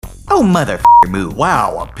Oh, mother move.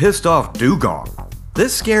 Wow, a pissed off dugong.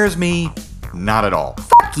 This scares me not at all.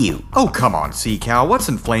 Fuck you. Oh, come on, sea cow. What's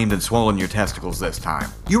inflamed and swollen your testicles this time?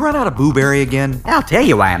 You run out of booberry again? I'll tell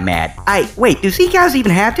you why I'm mad. Wait, do sea cows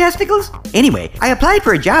even have testicles? Anyway, I applied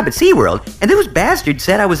for a job at SeaWorld, and those bastards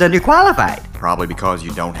said I was underqualified. Probably because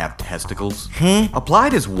you don't have testicles. Huh?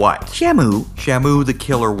 Applied as what? Shamu. Shamu the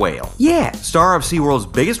killer whale. Yeah. Star of SeaWorld's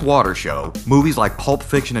biggest water show, movies like Pulp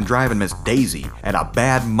Fiction and Driving Miss Daisy, and A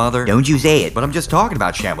Bad Mother. Don't you say it. But I'm just talking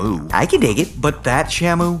about Shamu. I can dig it. But that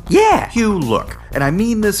Shamu? Yeah. Hugh, look, and I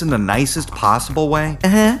mean this in the nicest possible way.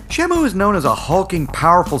 Uh-huh. Shamu is known as a hulking,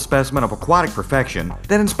 powerful specimen of aquatic perfection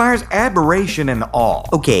that inspires admiration and awe.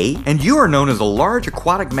 Okay. And you are known as a large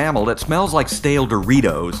aquatic mammal that smells like stale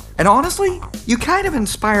Doritos. And honestly, you kind of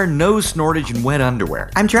inspire nose snortage and wet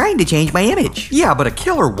underwear. I'm trying to change my image. Yeah, but a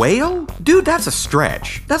killer whale? Dude, that's a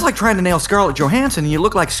stretch. That's like trying to nail Scarlett Johansson and you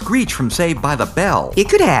look like Screech from Saved by the Bell. It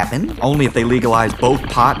could happen. Only if they legalize both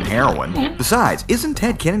pot and heroin. Besides, isn't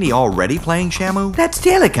Ted Kennedy already playing Shamu? That's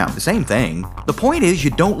Telecom. The same thing. The point is, you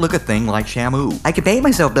don't look a thing like Shamu. I could paint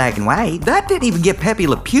myself black and white. That didn't even get Pepe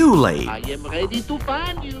Le Pew laid. I am ready to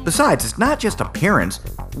find you. Besides, it's not just appearance.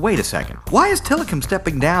 Wait a second. Why is Telecom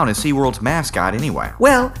stepping down as SeaWorld's mascot anyway?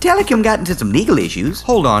 Well, Telecom got into some legal issues.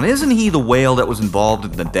 Hold on, isn't he the whale that was involved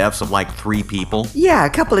in the deaths of like 3 people? Yeah, a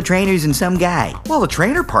couple of trainers and some guy. Well, the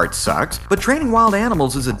trainer part sucks, but training wild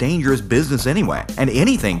animals is a dangerous business anyway, and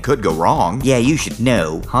anything could go wrong. Yeah, you should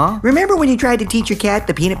know. Huh? Remember when you tried to teach your cat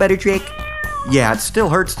the peanut butter trick? Yeah, it still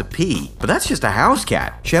hurts to pee, but that's just a house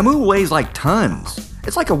cat. Shamu weighs like tons.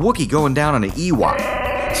 It's like a Wookiee going down on an Ewok.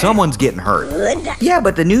 Someone's getting hurt. Yeah,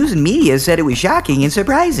 but the news and media said it was shocking and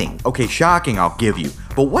surprising. Okay, shocking, I'll give you.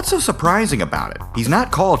 But what's so surprising about it? He's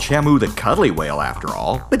not called Shamu the cuddly whale after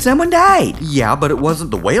all. But someone died. Yeah, but it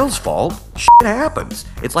wasn't the whale's fault. Shit happens.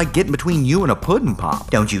 It's like getting between you and a pudding pop.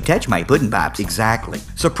 Don't you touch my pudding pops. Exactly.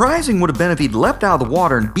 Surprising would have been if he'd leapt out of the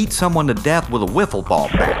water and beat someone to death with a wiffle ball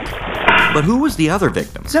bat. But who was the other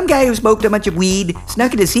victim? Some guy who smoked a bunch of weed,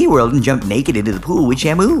 snuck into SeaWorld and jumped naked into the pool with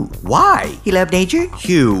Shamu. Why? He loved nature?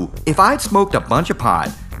 Hugh, if I'd smoked a bunch of pot,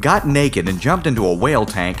 got naked, and jumped into a whale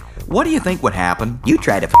tank, what do you think would happen? You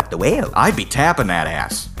try to fuck the whale. I'd be tapping that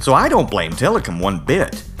ass. So I don't blame Telecom one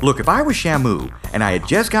bit. Look, if I was Shamu, and I had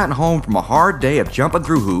just gotten home from a hard day of jumping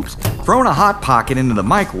through hoops, thrown a Hot Pocket into the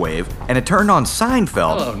microwave, and it turned on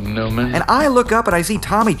Seinfeld, Oh, no, man. and I look up and I see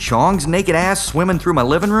Tommy Chong's naked ass swimming through my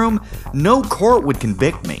living room, no court would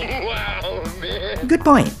convict me. Wow, man. Good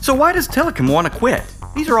point. So why does Telecom want to quit?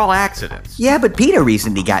 These are all accidents. Yeah, but PETA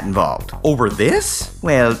recently got involved. Over this?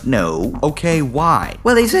 Well, no. Okay, why?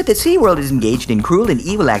 Well, they said that SeaWorld is engaged in cruel and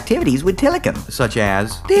evil activities with Telecom. Such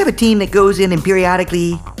as? They have a team that goes in and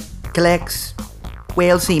periodically collects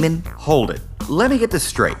whale semen. Hold it. Let me get this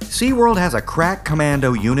straight. SeaWorld has a crack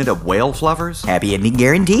commando unit of whale fluffers? Happy ending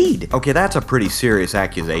guaranteed. Okay, that's a pretty serious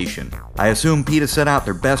accusation. I assume PETA sent out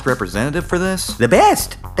their best representative for this? The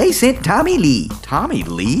best. They sent Tommy Lee. Tommy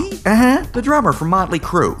Lee? Uh-huh. The drummer from Motley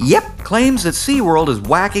Crue. Yep. Claims that SeaWorld is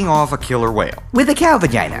whacking off a killer whale. With a cow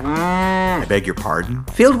vagina. I beg your pardon?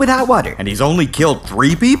 Filled with hot water. And he's only killed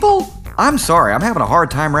 3 people? I'm sorry, I'm having a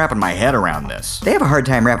hard time wrapping my head around this. They have a hard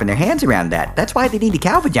time wrapping their hands around that. That's why they need a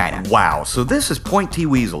cow vagina. Wow, so this is Point T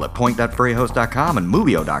Weasel at point.furryhost.com and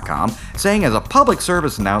Movio.com saying as a public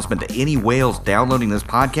service announcement to any whales downloading this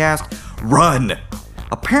podcast, run!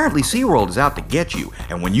 Apparently SeaWorld is out to get you,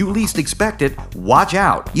 and when you least expect it, watch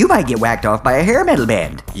out. You might get whacked off by a hair metal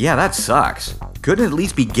band. Yeah, that sucks. Couldn't it at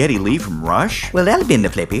least be Geddy Lee from Rush? Well, that'll been the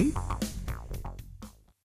flipper.